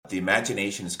The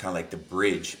imagination is kind of like the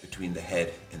bridge between the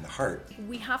head and the heart.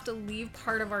 We have to leave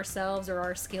part of ourselves or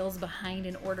our skills behind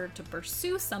in order to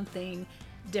pursue something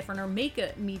different or make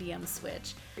a medium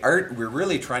switch. Art, we're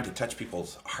really trying to touch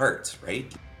people's hearts,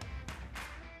 right?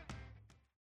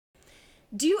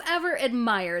 Do you ever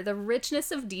admire the richness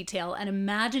of detail and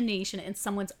imagination in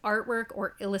someone's artwork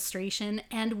or illustration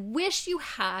and wish you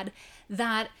had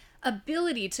that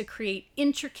ability to create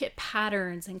intricate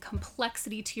patterns and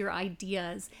complexity to your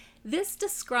ideas? This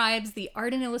describes the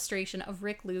art and illustration of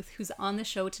Rick Luth, who's on the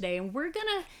show today, and we're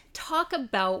gonna talk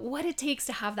about what it takes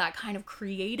to have that kind of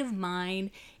creative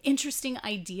mind, interesting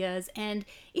ideas, and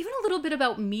even a little bit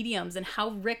about mediums and how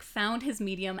Rick found his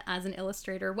medium as an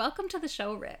illustrator. Welcome to the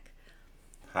show, Rick.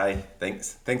 Hi,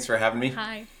 thanks for having me.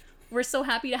 Hi. We're so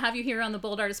happy to have you here on the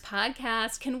Bold Artist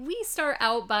Podcast. Can we start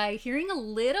out by hearing a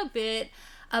little bit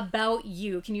about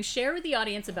you? Can you share with the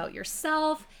audience about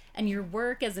yourself and your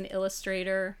work as an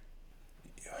illustrator?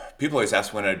 People always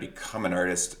ask when I'd become an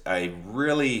artist. I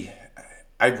really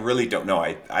don't know.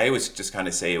 I always just kind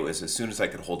of say it was as soon as I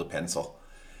could hold a pencil.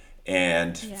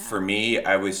 And for me,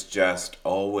 I was just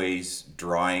always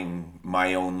drawing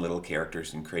my own little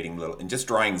characters and and just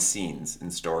drawing scenes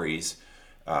and stories.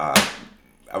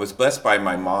 I was blessed by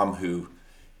my mom, who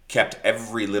kept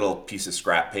every little piece of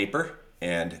scrap paper,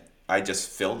 and I just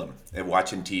filled them. And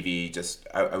watching TV,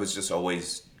 I was just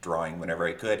always drawing whenever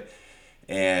I could.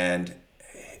 And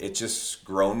it just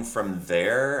grown from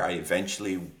there. I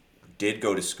eventually did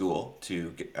go to school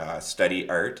to study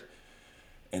art.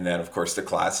 And then, of course, the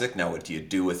classic, now what do you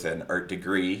do with an art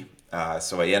degree?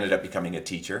 So I ended up becoming a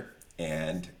teacher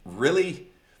and really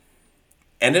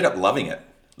ended up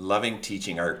loving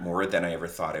teaching art more than I ever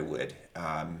thought I would,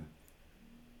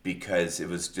 because it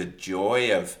was the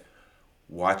joy of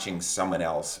watching someone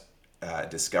else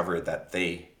discover that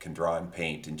they can draw and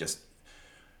paint, and just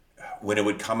when it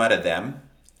would come out of them,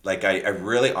 like I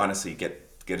really honestly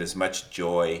get as much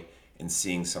joy in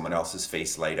seeing someone else's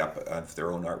face light up of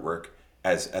their own artwork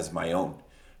as my own.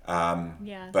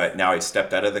 Yes. But now I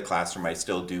stepped out of the classroom. I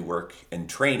still do work and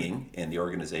training in the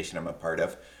organization I'm a part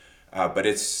of. But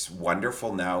it's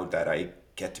wonderful now that I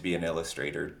get to be an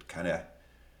illustrator, kind of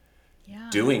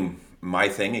doing my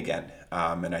thing again.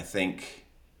 And I think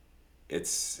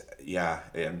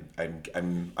I'm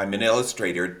an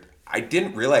illustrator. I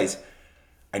didn't realize,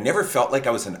 I never felt like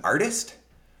I was an artist,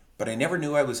 but I never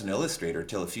knew I was an illustrator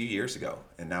till a few years ago.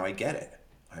 And now I get it.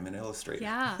 I'm an illustrator.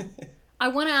 Yeah. I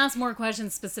want to ask more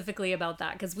questions specifically about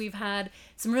that, because we've had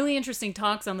some really interesting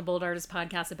talks on the Bold Artist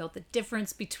Podcast about the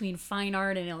difference between fine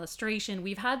art and illustration.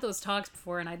 We've had those talks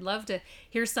before, and I'd love to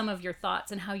hear some of your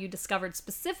thoughts and how you discovered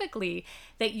specifically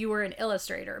that you were an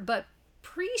illustrator. But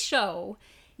pre-show,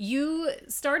 you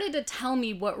started to tell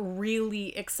me what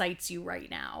really excites you right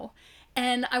now.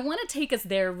 And I want to take us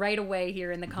there right away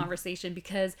here in the conversation,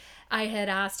 because I had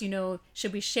asked,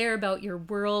 should we share about your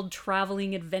world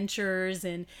traveling adventures?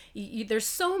 And there's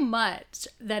so much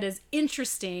that is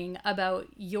interesting about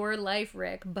your life,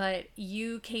 Rick, but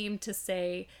you came to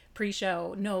say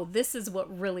pre-show, no, this is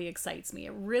what really excites me.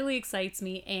 It really excites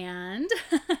me. And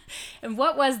and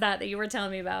what was that you were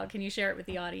telling me about? Can you share it with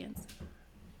the audience?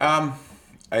 I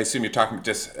assume you're talking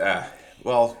just,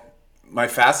 my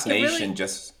fascination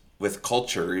just with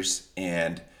cultures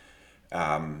and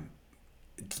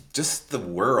just the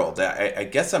world. I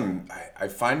guess I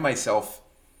find myself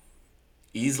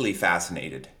easily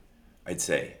fascinated, I'd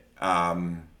say.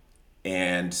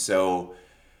 And so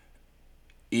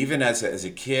even as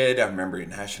a kid, I remember in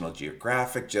National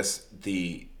Geographic, just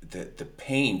the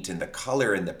paint and the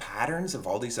color and the patterns of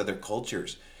all these other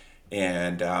cultures.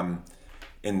 And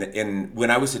when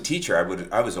I was a teacher,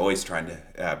 I was always trying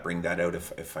to bring that out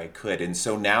if I could. And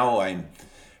so now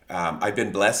I've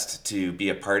been blessed to be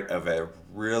a part of a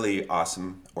really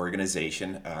awesome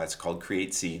organization. It's called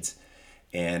Create Seeds,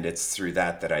 and it's through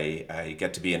that I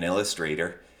get to be an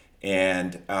illustrator.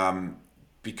 And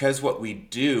because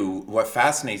what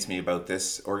fascinates me about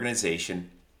this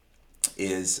organization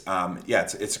is,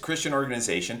 it's a Christian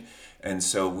organization, and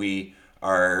so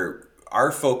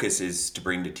our focus is to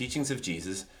bring the teachings of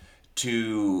Jesus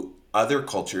to other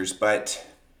cultures, but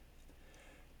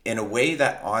in a way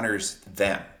that honors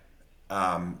them,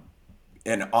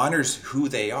 and honors who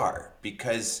they are,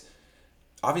 because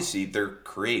obviously they're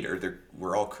creator.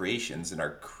 We're all creations, and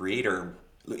our creator,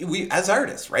 we as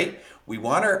artists, right? We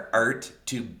want our art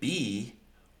to be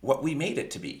what we made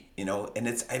it to be, and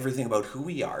it's everything about who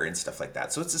we are and stuff like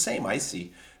that. So it's the same. I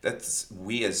see that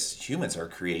we as humans are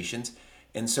creations.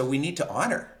 And so we need to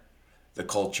honor the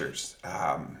cultures,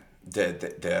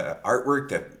 the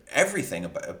artwork, everything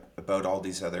about all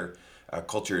these other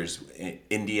cultures in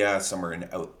India, somewhere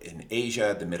out in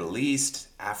Asia, the Middle East,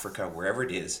 Africa, wherever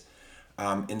it is.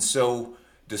 And so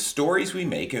the stories we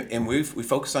make, and we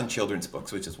focus on children's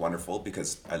books, which is wonderful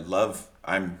because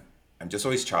I'm just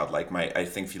always childlike. I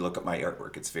think if you look at my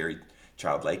artwork, it's very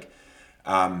childlike.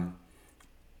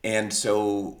 And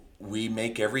so we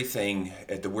make everything,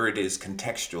 the word is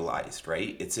contextualized,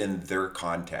 right? It's in their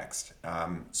context.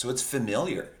 So it's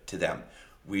familiar to them.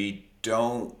 We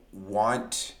don't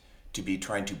want to be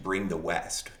trying to bring the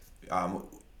West.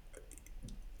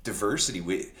 Diversity,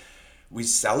 we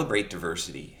celebrate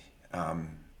diversity. At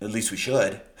least we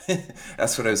should.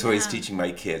 That's what I was always Yeah. teaching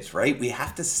my kids, right? We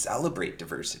have to celebrate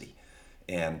diversity.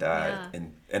 And, Yeah.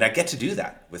 and I get to do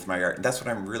that with my art. And that's what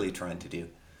I'm really trying to do.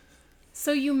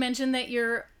 So you mentioned that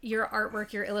your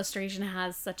artwork, your illustration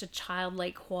has such a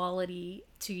childlike quality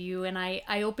to you, and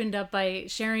I opened up by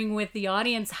sharing with the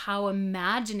audience how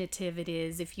imaginative it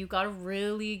is. If you got a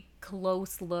really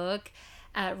close look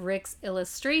at Rick's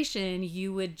illustration,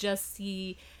 you would just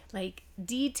see like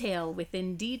detail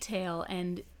within detail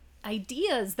and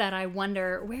ideas that I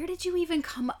wonder, where did you even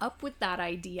come up with that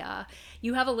idea?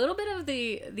 You have a little bit of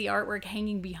the artwork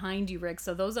hanging behind you, Rick,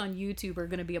 so those on YouTube are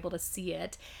going to be able to see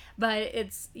it, but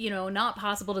it's, not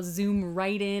possible to zoom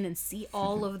right in and see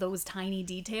all of those tiny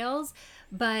details.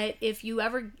 But if you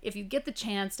get the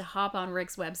chance to hop on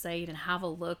Rick's website and have a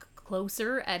look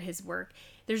closer at his work,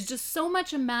 there's just so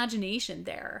much imagination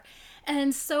there.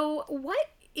 And so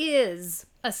what is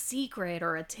a secret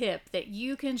or a tip that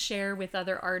you can share with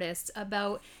other artists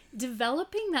about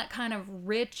developing that kind of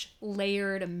rich,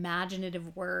 layered,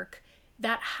 imaginative work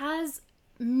that has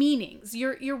meanings?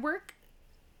 Your work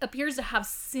appears to have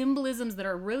symbolisms that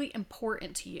are really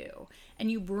important to you,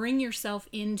 and you bring yourself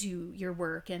into your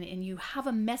work, and you have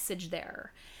a message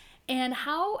there. And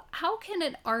how can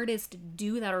an artist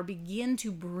do that, or begin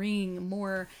to bring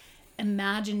more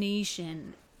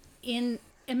imagination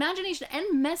imagination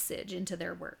and message into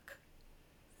their work?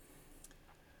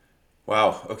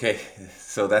 Wow. Okay.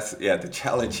 So that's, yeah, the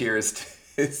challenge here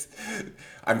is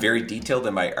I'm very detailed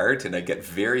in my art and I get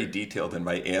very detailed in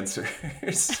my answers.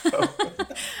 So,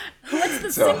 What's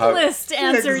the so how, simplest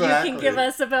answer you can exactly. give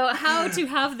us about how to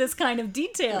have this kind of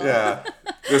detail? Yeah.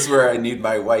 This is where I need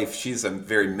my wife. She's a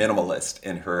very minimalist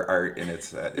in her art, and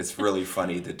it's really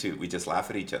funny. The two, we just laugh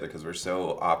at each other because we're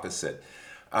so opposite.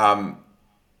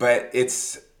 But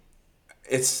it's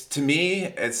to me,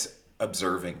 it's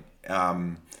observing.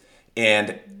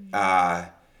 And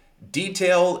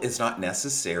detail is not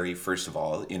necessary, first of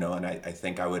all, and I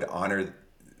think I would honor,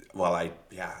 well, I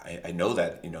know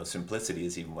that, simplicity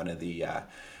is even one of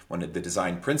the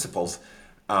design principles.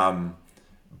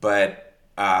 But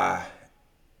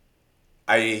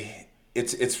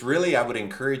it's really, I would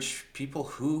encourage people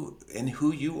who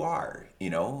you are,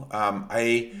 I'm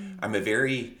a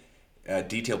very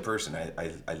detailed person.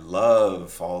 I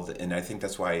love and I think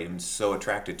that's why I'm so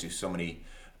attracted to so many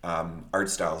art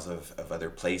styles of other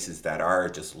places that are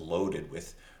just loaded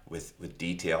with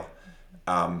detail.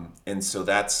 And so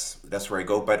that's where I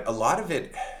go. But a lot of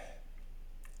it,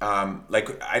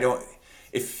 like I don't.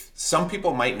 If some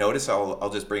people might notice, I'll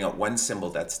just bring out one symbol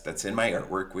that's in my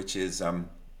artwork, which is the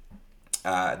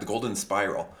golden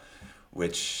spiral,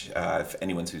 which if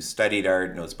anyone who's studied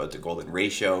art knows about the golden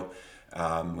ratio,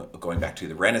 going back to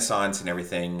the Renaissance and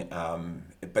everything.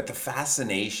 But the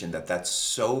fascination that's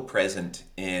so present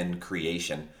in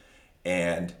creation,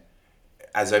 and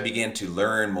as I began to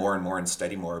learn more and more and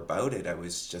study more about it,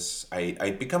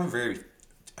 I become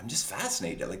I'm just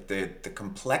fascinated. Like the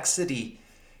complexity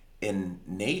in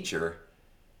nature,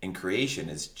 in creation,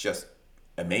 is just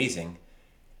amazing.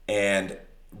 And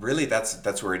really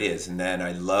that's where it is. And then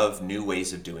I love new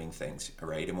ways of doing things,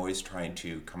 right? I'm always trying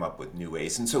to come up with new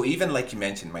ways. And so even like you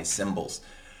mentioned, my symbols,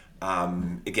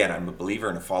 again, I'm a believer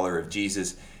and a follower of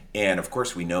Jesus. And of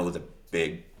course we know the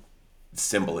big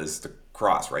symbol is the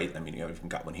cross, right? I mean, you even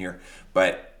got one here,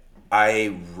 but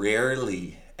I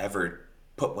rarely ever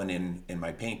put one in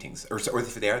my paintings, or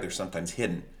if they are, they're sometimes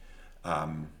hidden.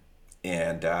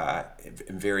 And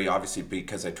very obviously,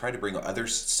 because I try to bring other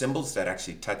symbols that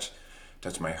actually touch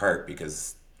my heart,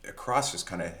 because a cross just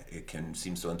kind of, it can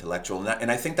seem so intellectual,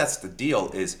 and I think that's the deal.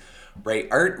 Is right,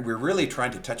 art, we're really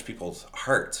trying to touch people's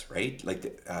hearts, right?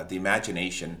 Like the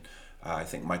imagination. I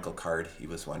think Michael Card, he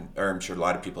was one, or I'm sure a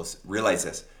lot of people realize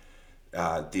this.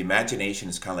 The imagination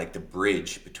is kind of like the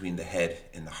bridge between the head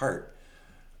and the heart.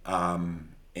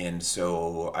 And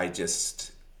so I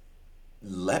just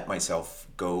let myself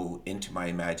go into my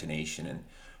imagination,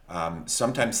 and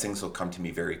sometimes things will come to me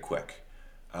very quick.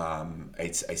 I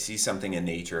see something in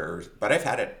nature, but I've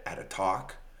had it at a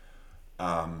talk,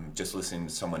 just listening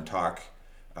to someone talk.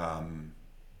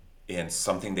 and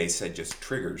something they said just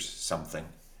triggers something,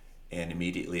 and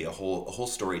immediately a whole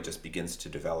story just begins to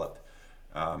develop.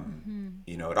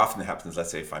 It often happens,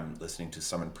 let's say if I'm listening to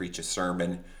someone preach a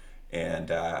sermon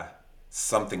and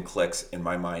something clicks in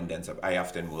my mind, ends up, I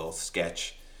often will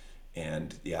sketch.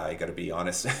 And yeah, I got to be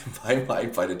honest, my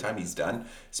mind, by the time he's done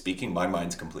speaking, my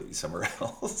mind's completely somewhere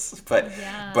else. but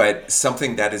Yeah. but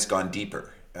something that has gone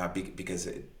deeper, because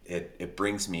it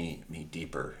brings me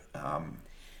deeper.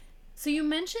 So you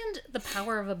mentioned the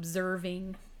power of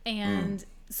observing, and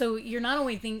so you're not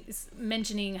only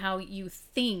mentioning how you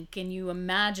think and you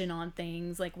imagine on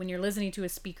things, like when you're listening to a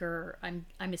speaker, I'm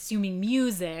assuming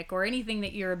music or anything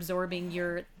that you're absorbing,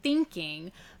 you're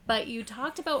thinking, but you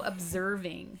talked about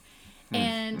observing,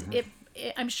 and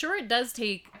I'm sure it does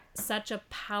take such a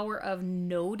power of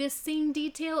noticing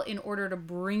detail in order to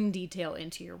bring detail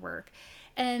into your work.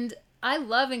 And I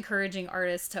love encouraging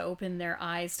artists to open their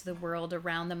eyes to the world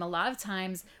around them. A lot of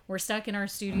times we're stuck in our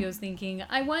studios thinking,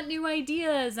 I want new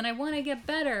ideas and I want to get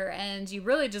better. And you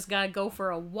really just got to go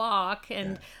for a walk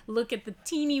and look at the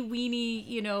teeny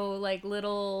weeny, like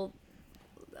little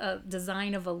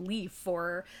design of a leaf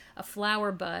or a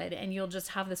flower bud. And you'll just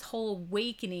have this whole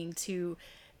awakening to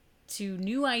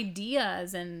new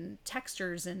ideas and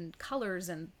textures and colors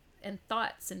and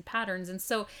thoughts and patterns. And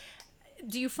so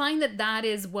do you find that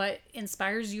is what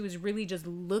inspires you, is really just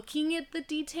looking at the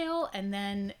detail, and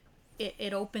then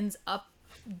it opens up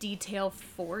detail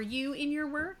for you in your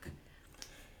work?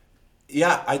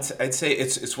 Yeah, I'd say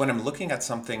it's when I'm looking at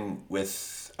something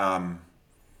with,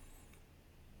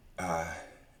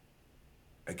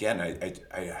 again,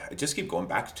 I just keep going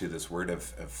back to this word of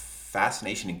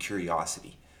fascination and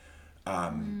curiosity.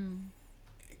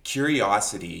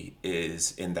 Curiosity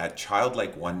is in that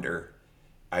childlike wonder.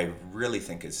 I really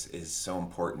think is so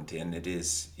important, and it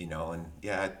is, and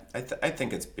yeah, I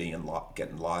think it's getting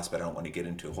lost, but I don't want to get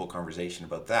into a whole conversation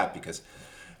about that, because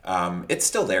it's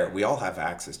still there. We all have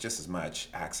access, just as much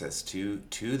access to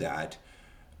that.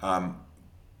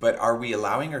 But are we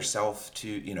allowing ourselves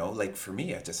to, like for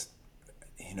me, I just,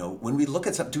 when we look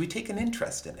at something, do we take an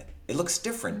interest in it? It looks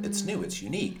different. It's new. It's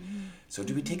unique. So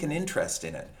do we take an interest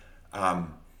in it?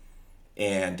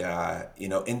 And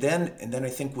then I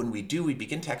think when we do, we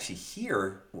begin to actually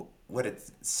hear what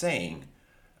it's saying,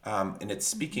 and it's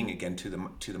speaking again to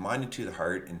the mind and to the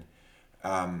heart,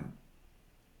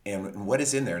 and what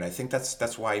is in there. And I think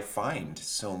that's why I find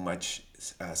so much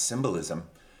symbolism,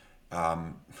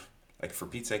 like for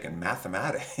Pete's sake, in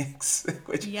mathematics,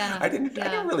 which Yeah, I yeah.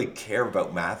 didn't really care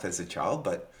about math as a child,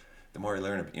 but the more I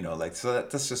learn, like, so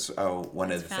that's just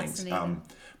one It's of the things. fascinating.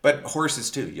 But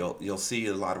horses too, you'll see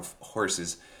a lot of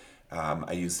horses.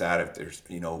 I use that if there's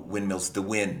windmills, the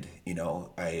wind.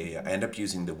 I end up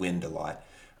using the wind a lot,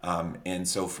 and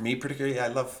so for me particularly, I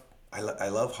love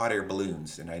hot air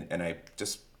balloons, and I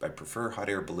prefer hot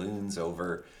air balloons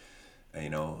over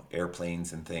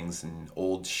airplanes and things and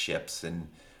old ships, and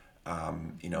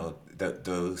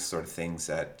those sort of things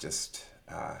that just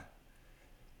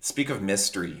speak of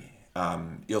mystery.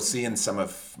 You'll see in some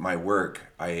of my work,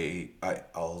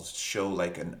 I'll show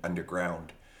like an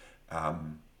underground,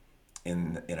 and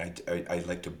I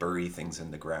like to bury things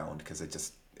in the ground, because it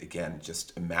just, again,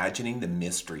 just imagining the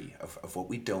mystery of what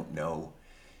we don't know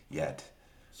yet.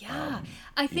 Yeah,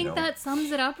 I You think know, that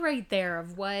sums it up right there,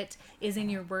 of what is in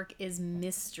your work is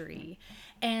mystery.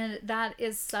 And that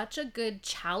is such a good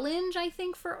challenge, I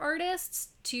think, for artists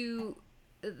to,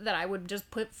 that I would just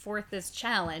put forth this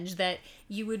challenge, that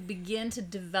you would begin to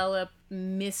develop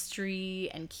mystery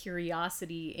and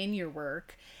curiosity in your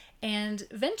work and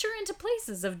venture into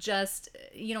places of just,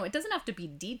 it doesn't have to be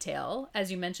detail.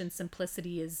 As you mentioned,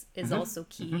 simplicity is also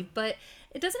key, but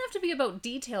it doesn't have to be about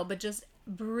detail, but just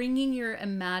bringing your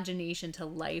imagination to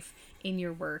life in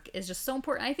your work is just so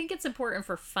important. I think it's important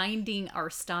for finding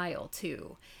our style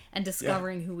too, and yeah,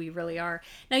 discovering who we really are.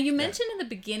 Now, you yeah. mentioned in the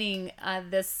beginning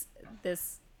this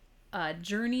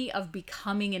journey of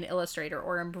becoming an illustrator,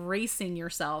 or embracing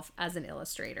yourself as an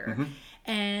illustrator,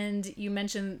 and you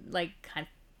mentioned like kind of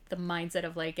the mindset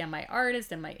of like, am I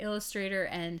artist, am I illustrator?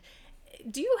 And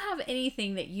do you have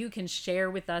anything that you can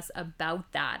share with us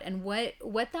about that, and what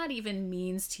that even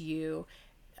means to you,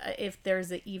 if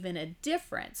there's even a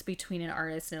difference between an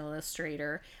artist and an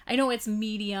illustrator? I know it's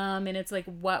medium and it's like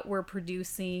what we're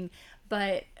producing,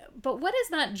 but what has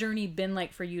that journey been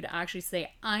like for you to actually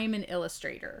say I'm an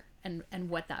illustrator, and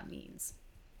what that means?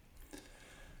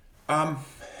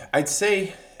 I'd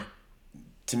say,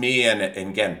 to me, and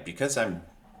again, because I'm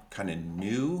kind of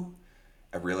new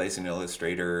at realizing an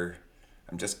illustrator,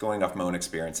 I'm just going off my own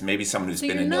experience. And maybe someone who's So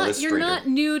been you're an not illustrator.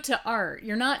 new to art.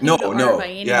 You're not No, new to art by no,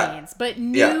 any yeah, means, but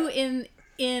yeah. new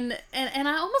and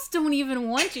I almost don't even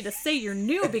want you to say you're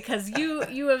new, because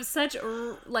you have such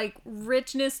like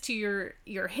richness to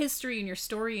your history and your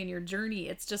story and your journey.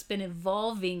 It's just been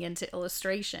evolving into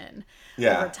illustration over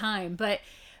Yeah. time. But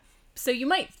so you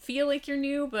might feel like you're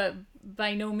new, but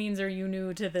by no means are you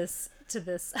new to this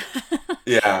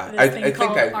Yeah. this I thing think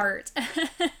called art.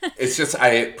 it's just,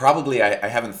 I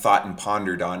haven't thought and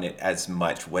pondered on it as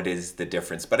much. What is the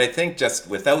difference? But I think, just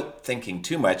without thinking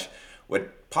too much,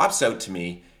 what pops out to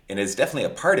me, and is definitely a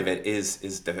part of it, is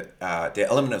the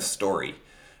element of story.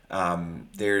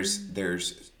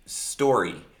 There's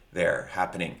story there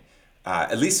happening,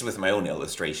 at least with my own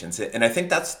illustrations, and I think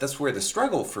that's where the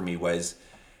struggle for me was,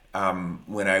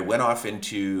 when I went off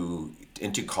into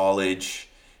college,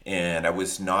 and I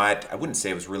wouldn't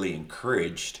say I was really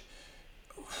encouraged.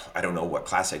 I don't know what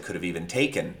class I could have even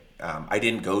taken. I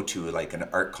didn't go to like an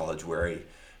art college where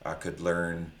I could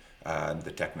learn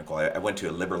the technical. I went to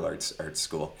a liberal arts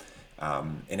school,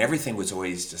 and everything was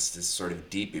always just this sort of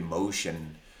deep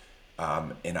emotion,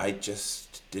 and I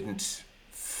just didn't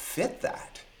fit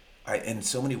that. In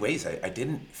so many ways, I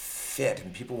didn't fit,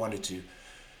 and people wanted to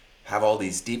have all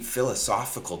these deep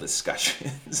philosophical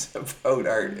discussions about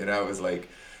art, and I was like,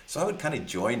 so I would kind of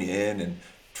join in and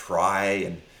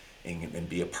try and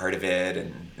be a part of it,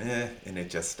 and it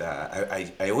just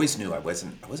I always knew I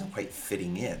wasn't quite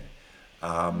fitting in,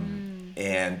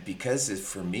 and because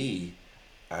for me,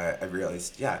 I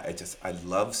realized, yeah, I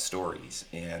love stories,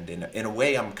 and in a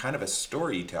way I'm kind of a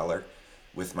storyteller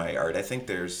with my art. I think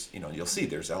there's, you'll see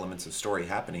there's elements of story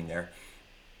happening there,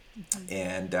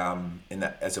 and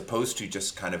that, as opposed to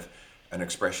just kind of an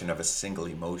expression of a single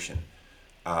emotion.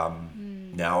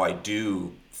 Now I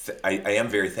am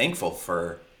very thankful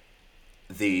for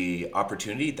the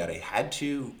opportunity that I had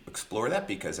to explore that,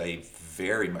 because I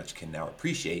very much can now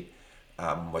appreciate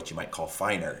what you might call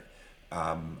fine art.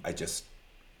 I just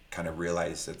kind of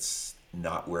realize it's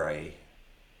not where I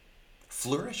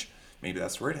flourish. Maybe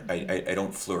that's the word. I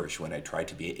don't flourish when I try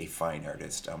to be a fine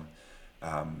artist.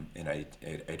 And I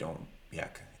don't, yeah.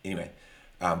 Anyway,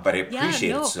 but I Yeah, appreciate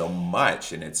it no. so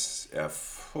much, and it's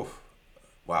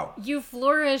wow. You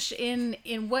flourish in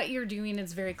what you're doing.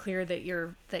 It's very clear that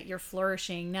you're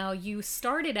flourishing. Now, you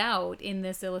started out in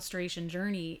this illustration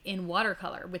journey in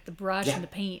watercolor with the brush Yeah. and the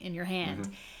paint in your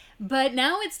hand. But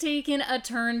now it's taken a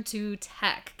turn to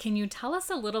tech. Can you tell us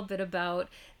a little bit about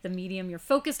the medium you're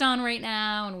focused on right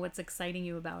now and what's exciting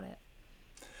you about it?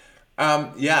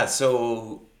 Yeah.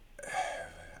 So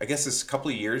I guess it's a couple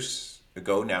of years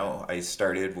ago now, I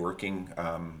started working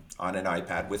on an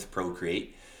iPad with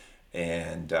Procreate,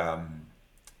 and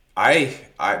I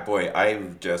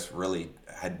just really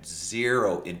had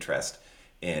zero interest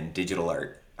in digital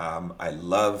art. I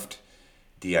loved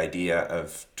the idea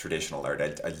of traditional art.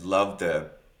 I loved the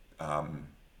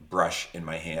brush in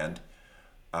my hand,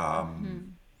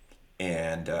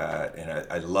 and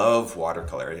I love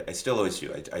watercolor. I still always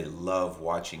do. I love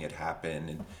watching it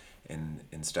happen,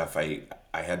 and stuff. I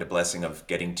had the blessing of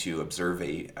getting to observe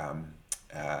a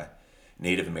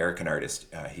Native American artist.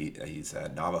 He's a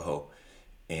Navajo,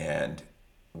 and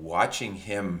watching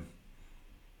him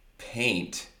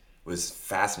paint was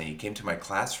fascinating. He came to my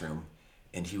classroom,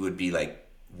 and he would be like,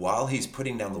 while he's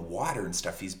putting down the water and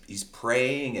stuff, he's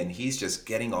praying, and he's just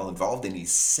getting all involved, and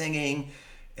he's singing,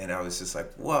 and I was just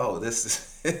like, whoa, this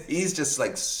is he's just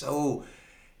like so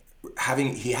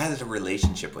he has a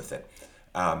relationship with it,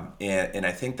 and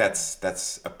I think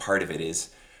that's a part of it,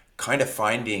 is kind of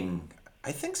finding.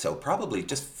 I think so. Probably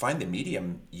just find the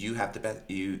medium you have the best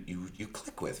you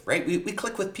click with, right? We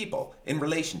click with people in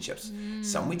relationships.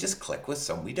 Some we just click with,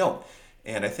 some we don't.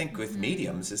 And I think with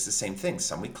mediums it's the same thing.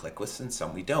 Some we click with and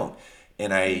some we don't.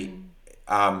 And I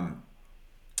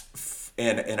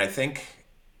think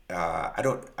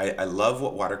I love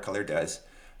what watercolor does,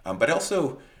 but I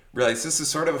also realize this is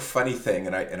sort of a funny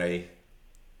thing. I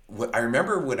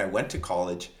remember when I went to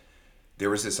college, there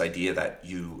was this idea that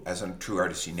you, as a true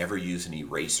artist, you never use an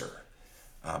eraser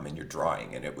in your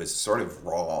drawing, and it was sort of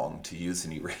wrong to use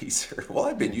an eraser. Well,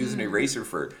 I've been using an eraser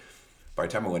by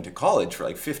the time I went to college, for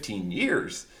like 15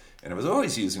 years, and I was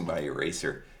always using my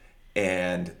eraser,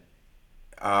 and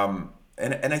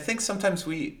I think sometimes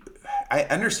I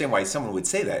understand why someone would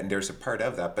say that, and there's a part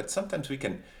of that, but sometimes we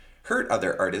can hurt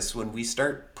other artists when we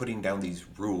start putting down these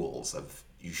rules of,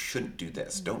 you shouldn't do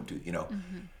this, don't do,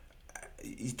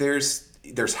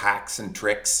 there's hacks and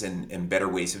tricks and better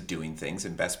ways of doing things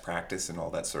and best practice and all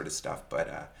that sort of stuff.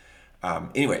 But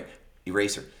anyway,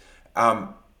 eraser.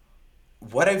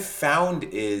 What I've found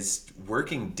is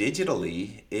working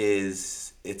digitally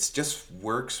is it's just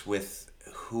works with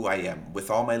who I am,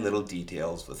 with all my little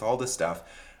details, with all the stuff.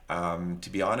 To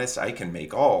be honest, I can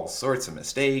make all sorts of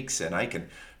mistakes, and I can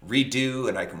redo,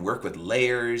 and I can work with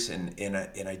layers, and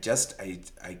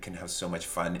I can have so much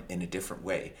fun in a different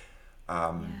way.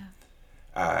 Yeah.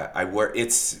 I work.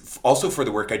 It's also for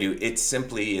the work I do. It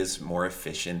simply is more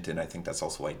efficient, and I think that's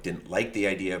also why I didn't like the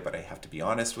idea. But I have to be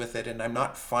honest with it, and I'm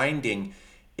not finding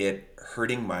it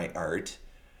hurting my art.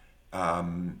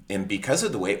 And because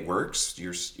of the way it works,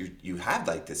 you have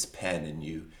like this pen, and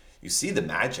you see the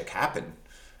magic happen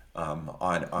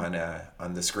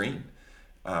on the screen,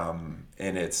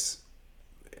 and it's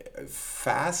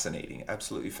fascinating,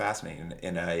 absolutely fascinating,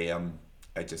 and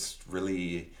I just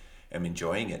really am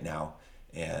enjoying it now.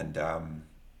 And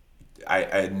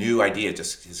a new idea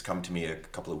just has come to me a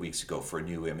couple of weeks ago for a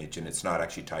new image, and it's not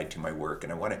actually tied to my work.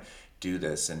 And I want to do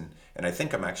this, and I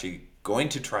think I'm actually going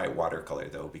to try watercolor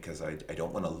though, because I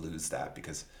don't want to lose that,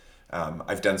 because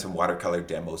I've done some watercolor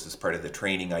demos as part of the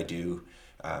training I do,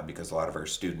 because a lot of our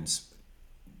students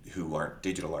who aren't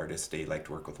digital artists, they like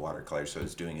to work with watercolor. So I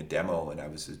was doing a demo, and it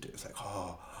was like,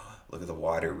 oh, look at the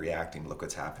water reacting, look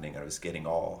what's happening. I was getting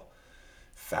all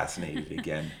fascinated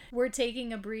again. We're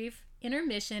taking a brief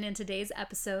intermission in today's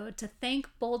episode to thank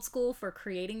Bold School for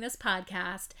creating this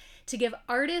podcast, to give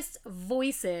artists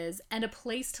voices and a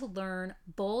place to learn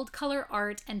bold color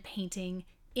art and painting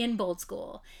in Bold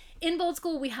School. In Bold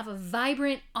School, we have a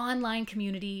vibrant online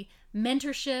community,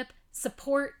 mentorship,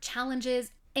 support,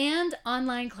 challenges, and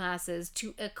online classes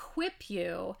to equip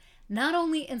you not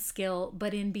only in skill,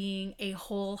 but in being a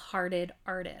wholehearted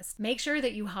artist. Make sure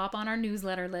that you hop on our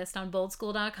newsletter list on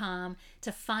boldschool.com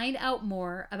to find out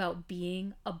more about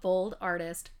being a bold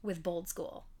artist with Bold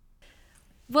School.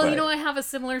 Well, But I have a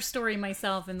similar story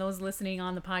myself, and those listening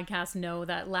on the podcast know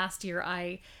that last year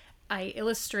I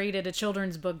illustrated a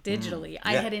children's book digitally.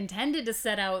 I yeah, had intended to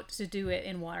set out to do it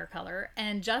in watercolor,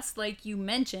 and just like you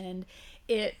mentioned,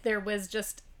 there was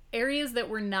just areas that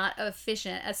were not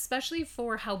efficient, especially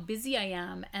for how busy I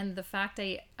am and the fact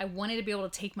I wanted to be able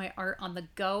to take my art on the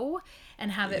go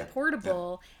and have yeah, it yeah.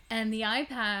 portable. And the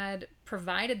iPad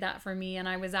provided that for me, and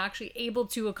I was actually able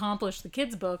to accomplish the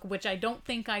kids book, which I don't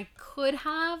think I could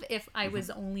have if I was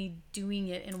only doing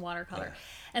it in watercolor. Yeah.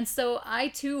 And so I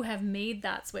too have made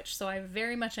that switch. So I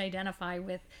very much identify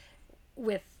with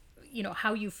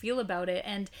how you feel about it.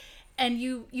 And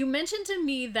you mentioned to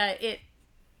me that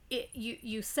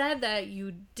you said that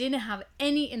you didn't have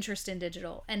any interest in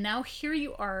digital, and now here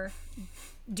you are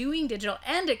doing digital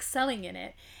and excelling in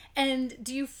it. And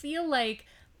do you feel like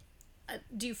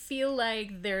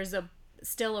there's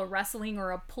still a wrestling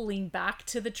or a pulling back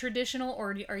to the traditional,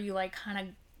 or are you like kind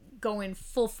of going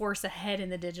full force ahead in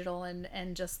the digital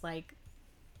and just like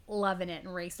loving it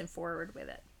and racing forward with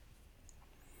it?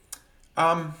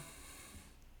 Um,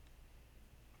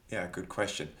 yeah, good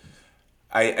question.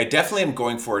 I definitely am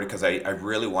going forward because I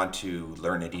really want to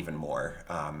learn it even more.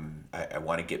 I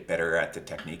want to get better at the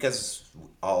technique, as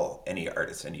any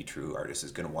artist, any true artist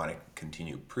is going to want to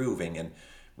continue proving and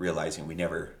realizing we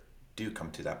never do come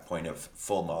to that point of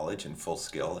full knowledge and full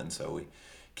skill, and so we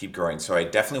keep growing. So I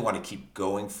definitely want to keep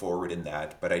going forward in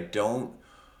that, but I don't.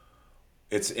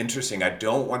 It's interesting. I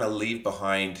don't want to leave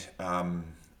behind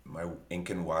my ink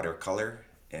and watercolor,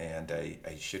 and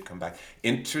I should come back.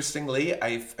 Interestingly,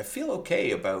 I feel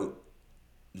okay about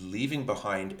leaving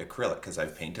behind acrylic because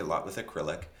I've painted a lot with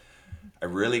acrylic. I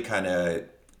really kind of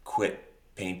quit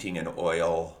painting in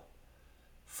oil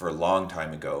for a long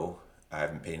time ago. I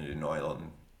haven't painted in oil,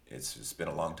 and it's been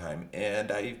a long time,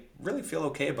 and I really feel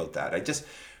okay about that.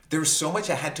 There was so much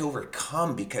I had to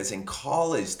overcome because in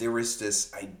college there was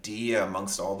this idea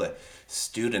amongst all the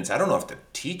students. I don't know if the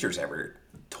teachers ever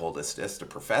told us this, the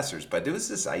professors, but there was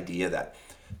this idea that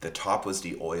the top was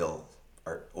the oil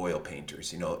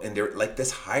painters, and they're like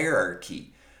this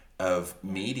hierarchy of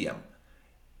Yeah. medium.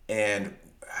 And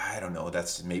I don't know,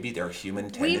 that's maybe their human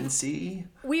We've tendency,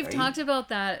 We've right? talked about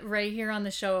that right here on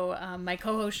the show. My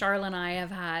co-host Charlotte and I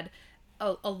have had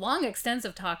a long,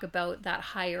 extensive talk about that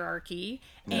hierarchy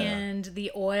Yeah. and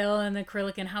the oil and the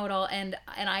acrylic and how it all. And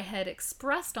I had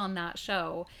expressed on that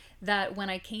show that when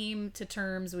I came to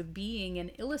terms with being an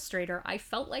illustrator, I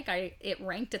felt like it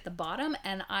ranked at the bottom,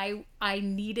 and I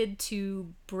needed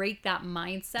to break that Yeah.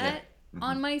 mindset Hmm.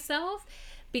 on myself,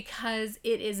 because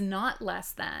it is not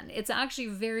less than. It's actually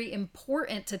very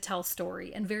important to tell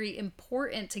story and very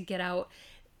important to get out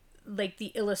like the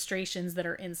illustrations that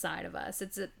are inside of us.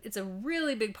 It's a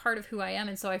really big part of who I am,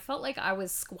 and so I felt like I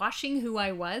was squashing who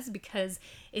I was because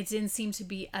it didn't seem to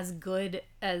be as good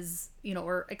as,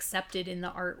 or accepted in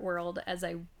the art world as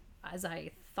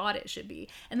I thought it should be.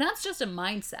 And that's just a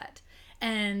mindset.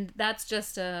 And that's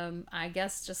just I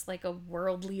guess just like a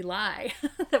worldly lie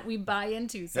that we buy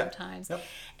into Yeah. sometimes. Yep.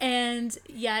 And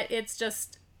yet it's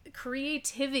just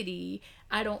creativity,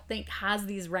 I don't think has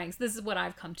these ranks. This is what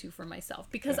I've come to for myself,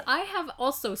 because Yeah. I have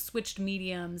also switched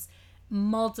mediums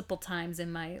multiple times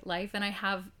in my life, and I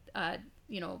have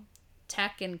you know,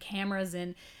 tech and cameras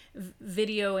and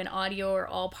video and audio are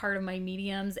all part of my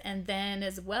mediums, and then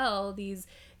as well these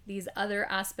other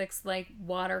aspects like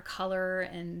watercolor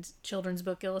and children's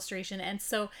book illustration. And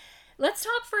so let's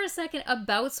talk for a second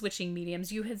about switching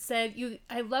mediums. You had said, you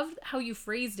I loved how you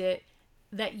phrased it,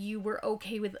 that you were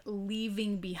okay with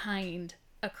leaving behind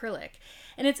acrylic.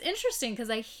 And it's interesting because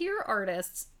I hear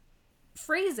artists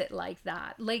phrase it like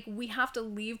that. Like we have to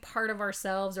leave part of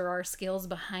ourselves or our skills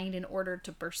behind in order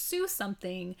to pursue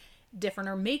something different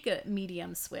or make a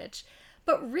medium switch.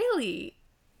 But really,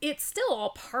 it's still all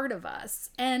part of us.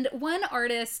 And one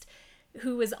artist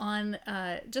who was on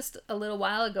just a little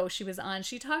while ago, she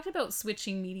talked about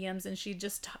switching mediums, and she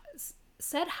just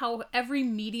said how every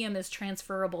medium is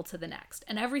transferable to the next.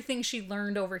 And everything she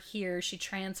learned over here, she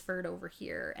transferred over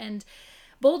here. And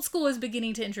Bold School is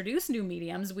beginning to introduce new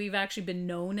mediums. We've actually been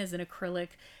known as an acrylic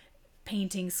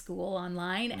painting school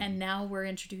online, and now we're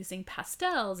introducing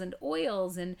pastels and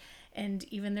oils, and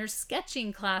even there's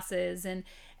sketching classes, and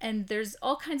there's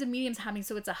all kinds of mediums happening,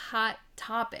 so it's a hot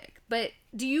topic. But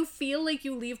do you feel like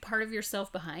you leave part of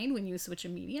yourself behind when you switch a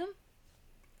medium?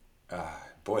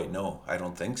 Boy, no, I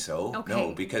don't think so. Okay.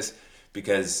 No, because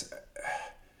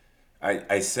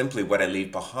I simply, what I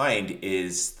leave behind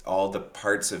is all the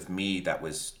parts of me that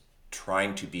was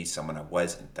trying to be someone I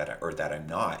wasn't, or that I'm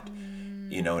not.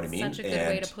 You know what I mean? Such a good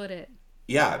way to put it.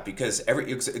 Yeah, because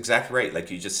exactly right,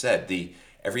 like you just said, the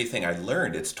everything I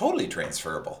learned, it's totally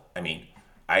transferable. I mean,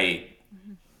 I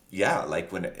yeah,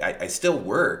 like when I still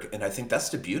work, and I think that's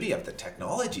the beauty of the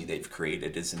technology they've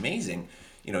created. It's amazing.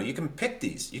 You know, you can pick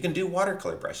these, you can do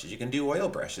watercolor brushes, you can do oil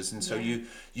brushes, and so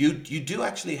you do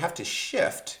actually have to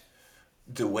shift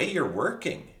the way you're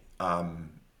working.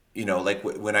 You know, like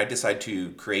when I decide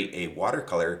to create a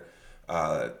watercolor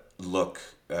look,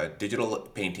 digital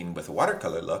painting with a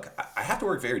watercolor look, I have to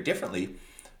work very differently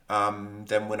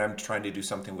than when I'm trying to do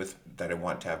something with that I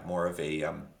want to have more of a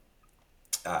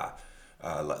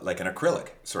like an acrylic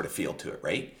sort of feel to it,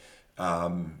 right?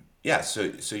 Yeah,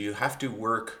 so you have to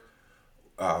work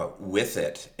with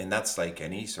it, and that's like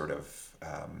any sort of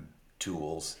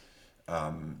tools.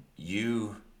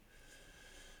 You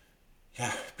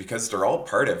Yeah, because they're all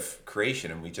part of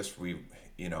creation, and we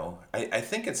you know, I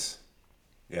think it's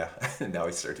yeah. Now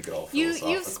I start to get all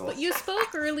philosophical. You spoke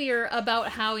earlier about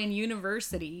how in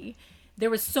university there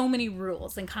was so many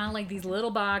rules and kind of like these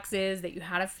little boxes that you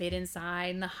had to fit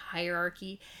inside and the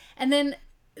hierarchy. And then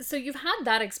so you've had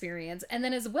that experience, and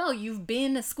then as well you've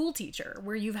been a school teacher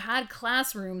where you've had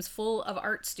classrooms full of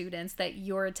art students that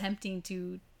you're attempting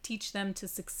to teach them to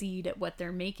succeed at what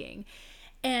they're making.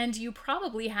 And you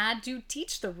probably had to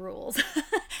teach the rules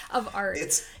of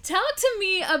art. Talk to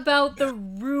me about the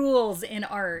rules in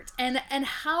art, and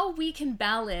how we can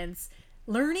balance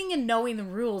learning and knowing the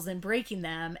rules and breaking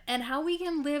them, and how we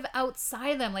can live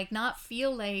outside them, like not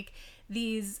feel like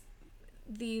these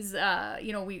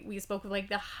you know, we spoke of like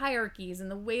the hierarchies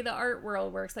and the way the art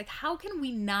world works. Like how can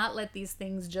we not let these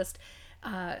things just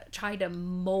try to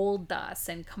mold us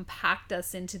and compact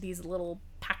us into these little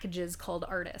packages called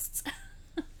artists?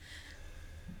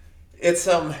 It's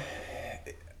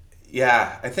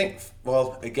yeah, I think,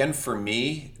 well, again, for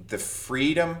me, the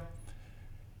freedom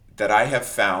that I have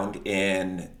found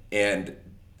in, and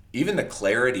even the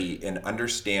clarity in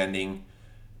understanding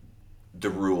the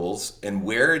rules and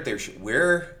where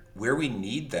where we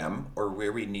need them, or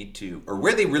where we need to, or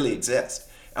where they really exist,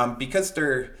 because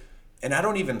they're, and I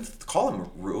don't even call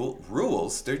them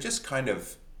rules. They're just kind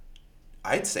of,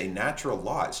 I'd say, natural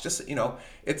laws. Just, you know,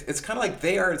 it's kind of like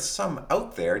they are some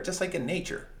out there, just like in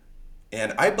nature.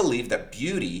 And I believe that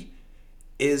beauty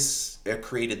is a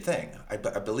created thing. I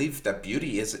believe that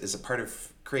beauty is a part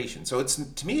of creation. So it's,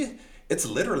 to me, it's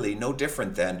literally no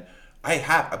different than I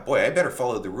better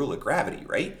follow the rule of gravity,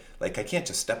 right? Like I can't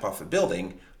just step off a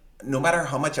building. No matter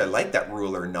how much I like that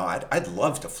rule or not, I'd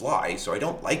love to fly. So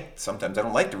sometimes I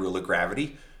don't like the rule of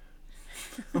gravity.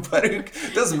 But it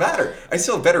doesn't matter. I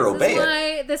still better obey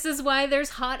it. This is why there's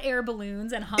hot air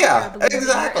balloons and hot air balloons.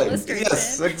 Exactly.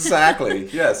 Yes, exactly.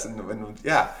 Yes, and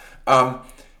yeah.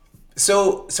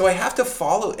 So I have to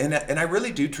follow, and I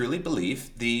really do truly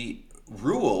believe the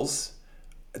rules.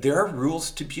 There are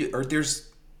rules to beauty, or there's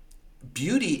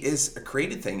beauty is a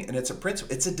created thing, and it's a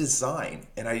principle. It's a design,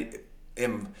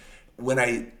 and when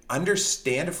I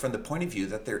understand it from the point of view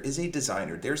that there is a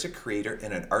designer, there's a creator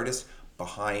and an artist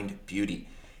behind beauty.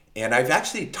 And I've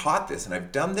actually taught this, and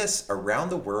I've done this around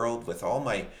the world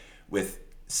with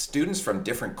students from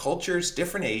different cultures,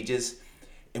 different ages,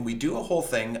 and we do a whole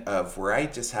thing of where I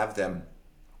just have them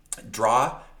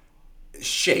draw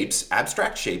shapes,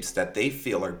 abstract shapes that they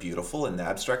feel are beautiful, and the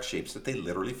abstract shapes that they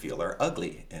literally feel are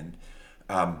ugly. And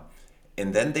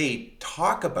then they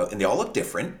talk about, and they all look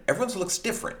different. Everyone's looks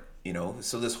different, you know.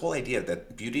 So this whole idea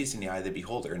that beauty is in the eye of the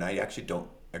beholder, and I actually don't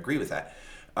agree with that,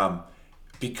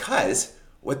 because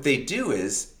what they do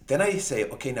is then I say,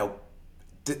 okay, now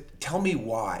tell me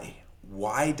why.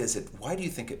 Why do you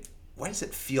think it? Why does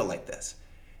it feel like this?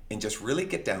 And just really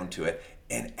get down to it.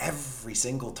 And every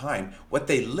single time, what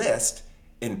they list,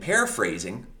 in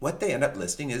paraphrasing, what they end up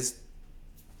listing is,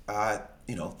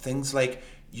 things like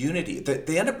unity.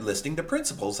 They end up listing the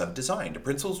principles of design, the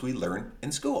principles we learn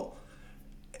in school.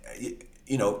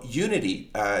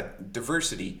 Unity,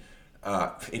 diversity.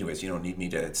 Anyways, you don't need me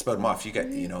to spell them off. You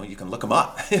can look them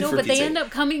up. No, but they end up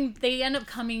coming. They end up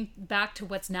coming back to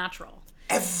what's natural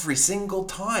every single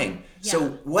time. Yeah. So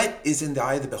what is in the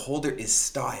eye of the beholder is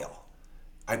style,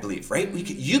 I believe, right?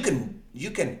 You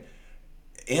can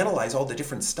analyze all the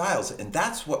different styles, and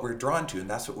that's what we're drawn to, and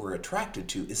that's what we're attracted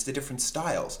to, is the different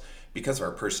styles, because of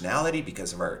our personality,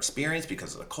 because of our experience,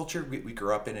 because of the culture we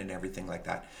grew up in, and everything like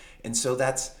that. And so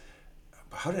that's,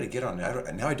 how did I get on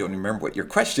that? Now I don't remember what your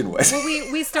question was. Well,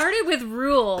 we started with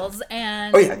rules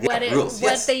and rules,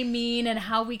 what they mean and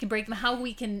how we can break them, how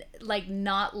we can like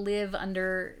not live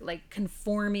under like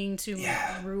conforming to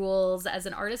rules as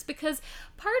an artist, because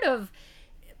part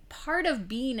of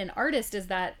being an artist is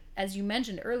that, as you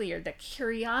mentioned earlier, the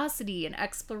curiosity and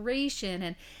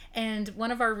exploration, and one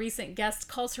of our recent guests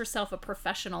calls herself a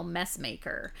professional mess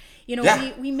maker.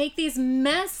 We make these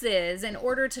messes in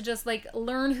order to just like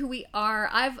learn who we are.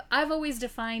 I've always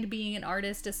defined being an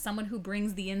artist as someone who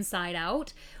brings the inside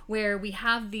out, where we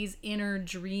have these inner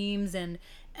dreams and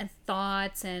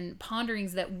thoughts and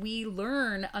ponderings that we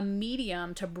learn a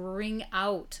medium to bring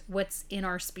out what's in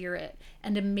our spirit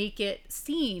and to make it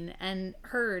seen and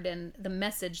heard and the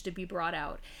message to be brought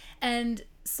out. And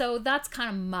so that's kind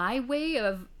of my way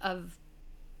of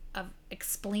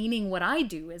explaining what I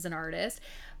do as an artist.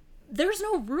 There's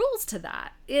no rules to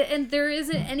that. And there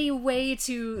isn't any way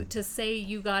to say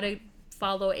you got to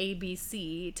follow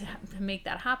ABC to make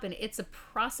that happen. It's a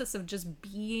process of just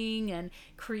being and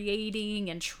creating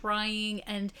and trying.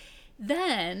 And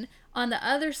then on the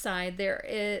other side,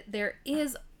 there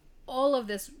is all of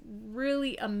this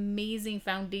really amazing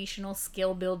foundational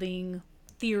skill building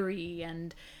theory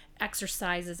and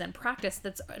exercises and practice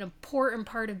that's an important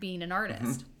part of being an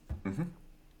artist. Mm-hmm.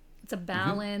 It's a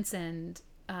balance, and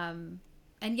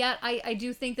yet I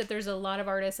do think that there's a lot of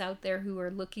artists out there who are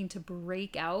looking to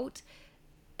break out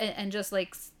and just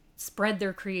like spread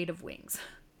their creative wings.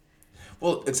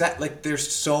 Well, exactly. Like there's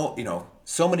so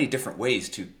many different ways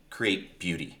to create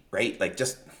beauty, right? Like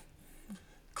just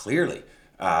clearly,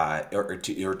 or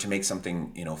to make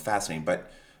something fascinating.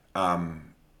 But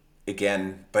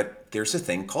but there's a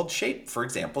thing called shape. For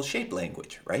example, shape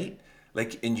language, right?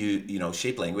 Like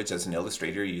shape language, as an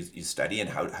illustrator, you study,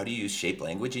 and how do you use shape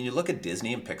language, and you look at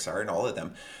Disney and Pixar and all of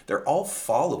them. They're all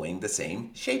following the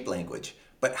same shape language,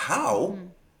 but how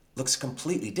looks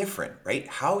completely different, right?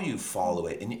 How you follow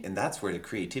it, and that's where the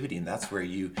creativity, and that's where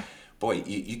you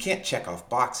can't check off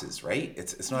boxes, right?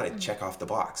 It's not a check off the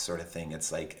box sort of thing.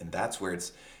 It's like, and that's where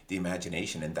it's the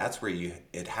imagination, and that's where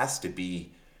it has to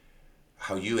be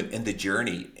how you in the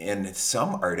journey. And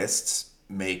some artists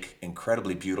make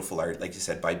incredibly beautiful art, like you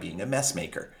said, by being a mess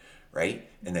maker, right?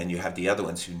 And then you have the other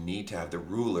ones who need to have the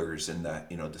rulers and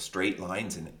the straight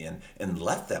lines and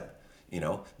let them,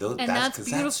 that's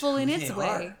beautiful in its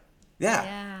way.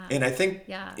 Yeah. And I think,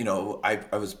 I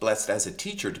was blessed as a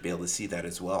teacher to be able to see that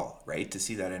as well, right? To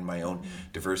see that in my own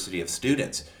diversity of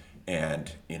students.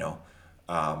 And,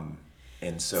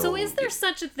 and so. So is there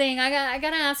such a thing? I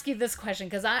got to ask you this question,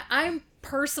 because I'm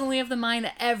personally of the mind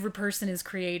that every person is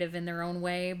creative in their own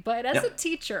way. But as a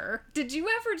teacher, did you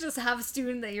ever just have a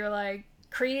student that you're like,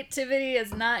 creativity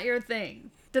is not your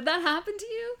thing? Did that happen to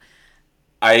you?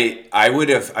 I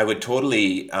would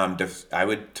totally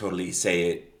say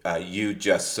it. You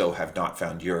just so have not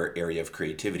found your area of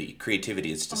creativity.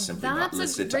 Creativity is just simply not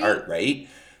listed to art, right?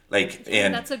 Like,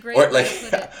 and that's a great or way to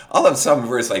put it. All of some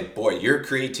where it's like, boy, your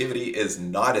creativity is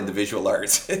not in the visual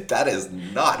arts. That is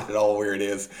not at all where it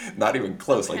is. Not even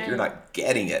close. Okay. Like you're not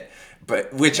getting it.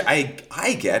 But which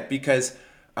I get because,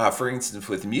 for instance,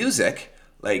 with music,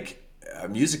 like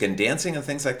music and dancing and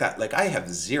things like that, like I have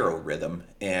zero rhythm,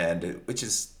 and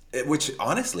which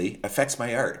honestly affects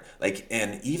my art. Like,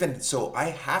 and even so, I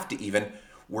have to even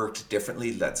work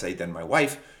differently, let's say, than my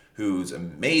wife, who's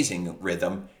amazing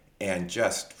rhythm and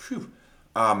just whew,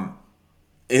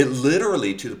 it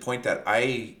literally to the point that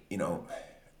I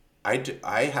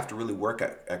have to really work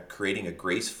at creating a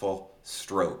graceful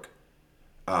stroke.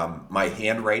 My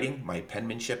handwriting, my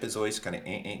penmanship is always kind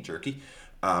of jerky.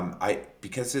 I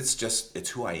because it's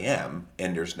who I am,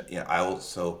 and I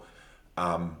also,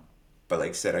 but like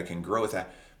I said, I can grow with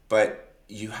that. But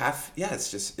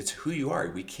it's who you are.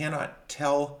 We cannot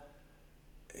tell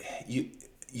you.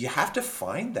 You have to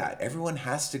find that. Everyone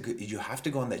has to. You have to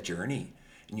go on that journey,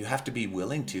 and you have to be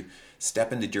willing to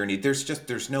step in the journey.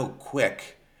 There's no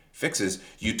quick fixes.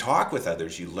 You talk with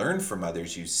others, you learn from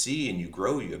others, you see and you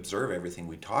grow, you observe everything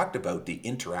we talked about. The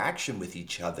interaction with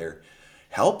each other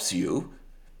helps you.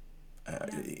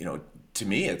 Yeah. To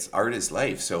me, it's art is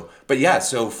life. So, but yeah,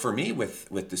 so for me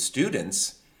with the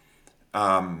students,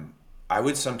 I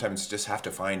would sometimes just have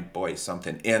to find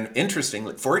something. And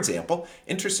interestingly,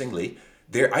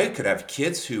 there I could have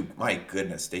kids who, my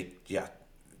goodness,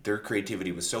 their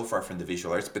creativity was so far from the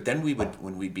visual arts. But then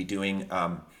when we'd be doing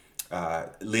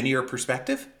linear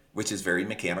perspective, which is very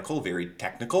mechanical, very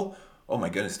technical. Oh my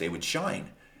goodness, they would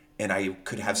shine, and I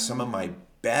could have some of my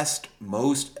best,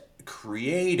 most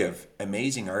creative,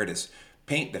 amazing artists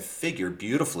paint the figure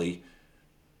beautifully.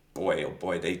 Boy, oh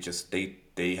boy, they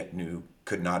knew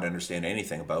could not understand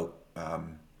anything about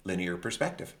linear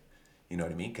perspective. You know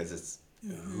what I mean? Because it's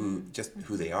who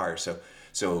they are.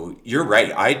 So you're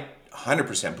right. I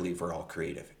 100% believe we're all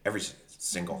creative. Every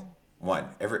single one.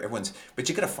 Everyone's. But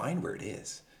you got to find where it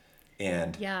is.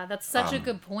 And Yeah, that's such a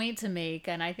good point to make.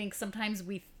 And I think sometimes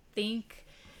we think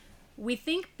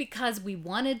because we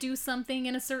want to do something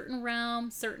in a certain realm,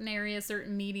 certain area,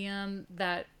 certain medium,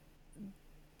 that's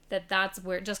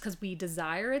where, just because we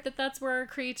desire it, that's where our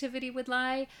creativity would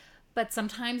lie. But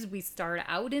sometimes we start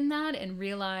out in that and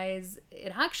realize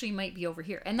it actually might be over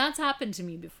here. And that's happened to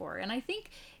me before. And I think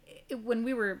when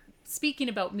we were speaking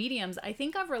about mediums, I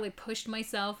think I've really pushed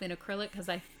myself in acrylic because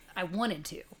I wanted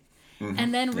to.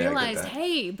 And then yeah, I get realized, that.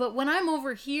 hey, but when I'm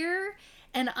over here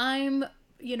and I'm,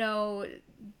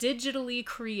 digitally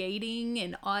creating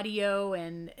an audio,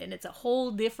 and it's a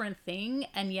whole different thing,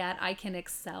 and yet I can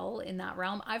excel in that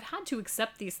realm. I've had to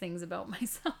accept these things about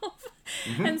myself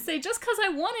and say, just because I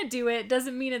want to do it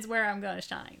doesn't mean it's where I'm going to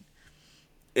shine.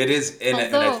 It is, and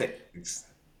I Although, think.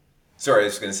 Sorry, I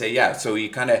was going to say yeah. So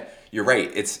you're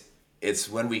right. It's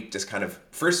when we just kind of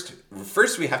first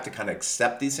we have to kind of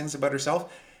accept these things about ourselves,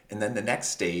 and then the next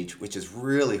stage, which is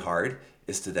really hard,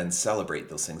 is to then celebrate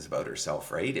those things about ourselves,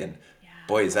 right? And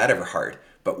boy, yeah, is that ever hard.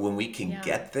 But when we can yeah.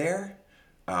 get there,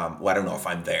 well, I don't know if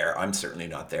I'm there. I'm certainly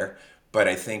not there. But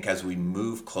I think as we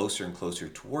move closer and closer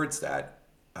towards that,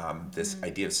 this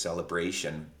idea of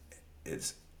celebration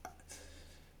is,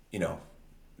 you know,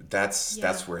 Yeah.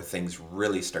 that's where things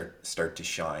really start to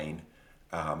shine.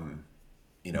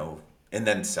 You know, and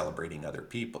then celebrating other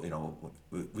people.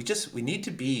 We need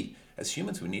to be, as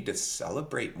humans, we need to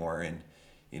celebrate more. And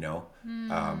you know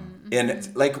and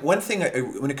Mm-hmm. like one thing,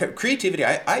 when it comes to creativity,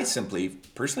 I simply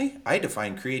personally I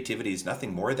define creativity as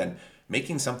nothing more than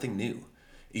making something new.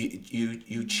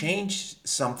 You change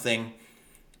something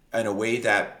in a way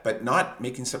that, but not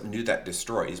making something new that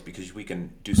destroys, because we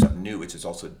can do something new which is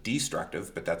also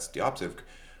destructive, but that's the opposite.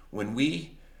 When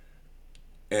we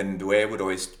And the way I would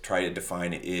always try to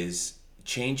define it is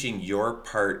changing your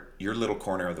little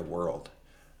corner of the world.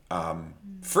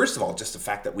 First of all, just the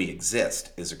fact that we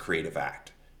exist is a creative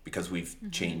act because we've Mm-hmm.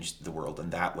 changed the world in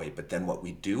that way. But then what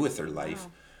we do with our life,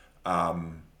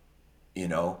 Wow. you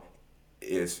know,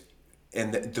 is,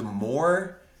 and the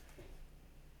more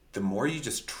you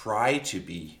just try to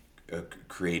be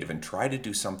creative and try to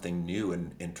do something new,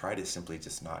 and try to simply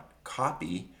just not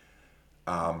copy.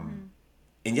 Mm-hmm.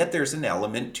 And yet there's an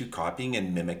element to copying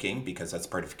and mimicking because that's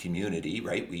part of community,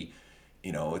 right?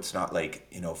 It's not like,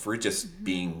 if we're just Mm-hmm.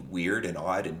 being weird and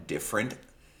odd and different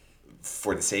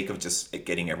for the sake of just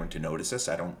getting everyone to notice us.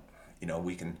 I don't,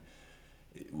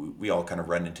 we all kind of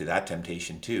run into that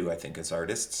temptation too, I think, as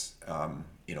artists.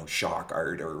 Shock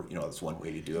art, or, that's one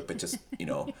way to do it, but just,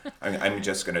 I'm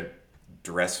just going to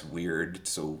dress weird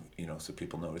so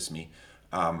people notice me.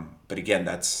 But again,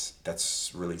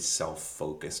 that's really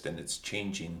self-focused, and it's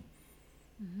changing.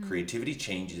 Mm-hmm. Creativity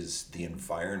changes the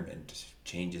environment,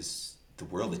 changes the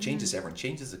world, it Mm-hmm. changes everyone,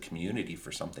 changes the community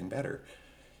for something better.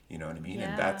 You know what I mean?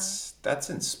 And Yeah. that's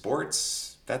in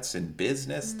sports, that's in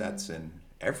business, Mm. that's in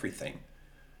everything.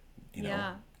 You know,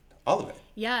 Yeah. all of it.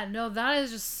 Yeah, no, that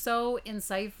is just so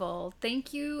insightful.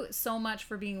 Thank you so much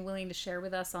for being willing to share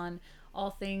with us on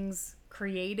all things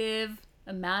creative,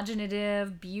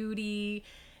 imaginative, beauty,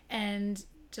 and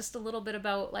just a little bit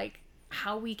about like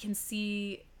how we can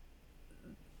see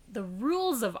the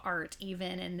rules of art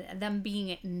even, and them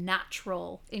being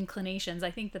natural inclinations. I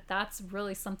think that that's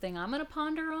really something I'm going to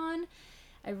ponder on.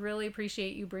 I really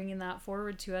appreciate you bringing that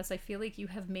forward to us. I feel like you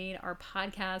have made our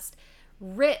podcast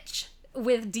rich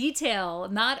with detail.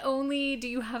 Not only do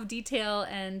you have detail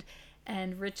and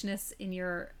richness in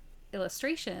your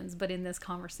illustrations, but in this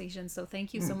conversation. So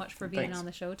thank you so much for being Thanks. on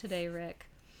the show today, Rick.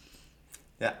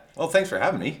 Yeah. Well, thanks for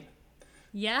having me.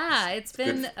 Yeah, it's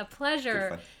been a pleasure.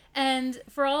 fun. And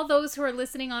for all those who are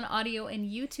listening on audio and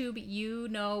YouTube, you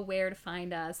know where to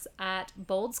find us at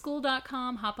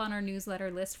boldschool.com. Hop on our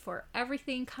newsletter list for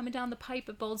everything coming down the pipe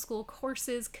at Bold School: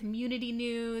 courses, community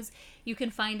news. You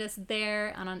can find us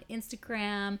there and on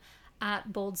Instagram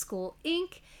at Bold School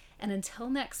Inc. And until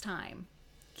next time,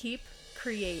 keep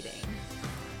creating.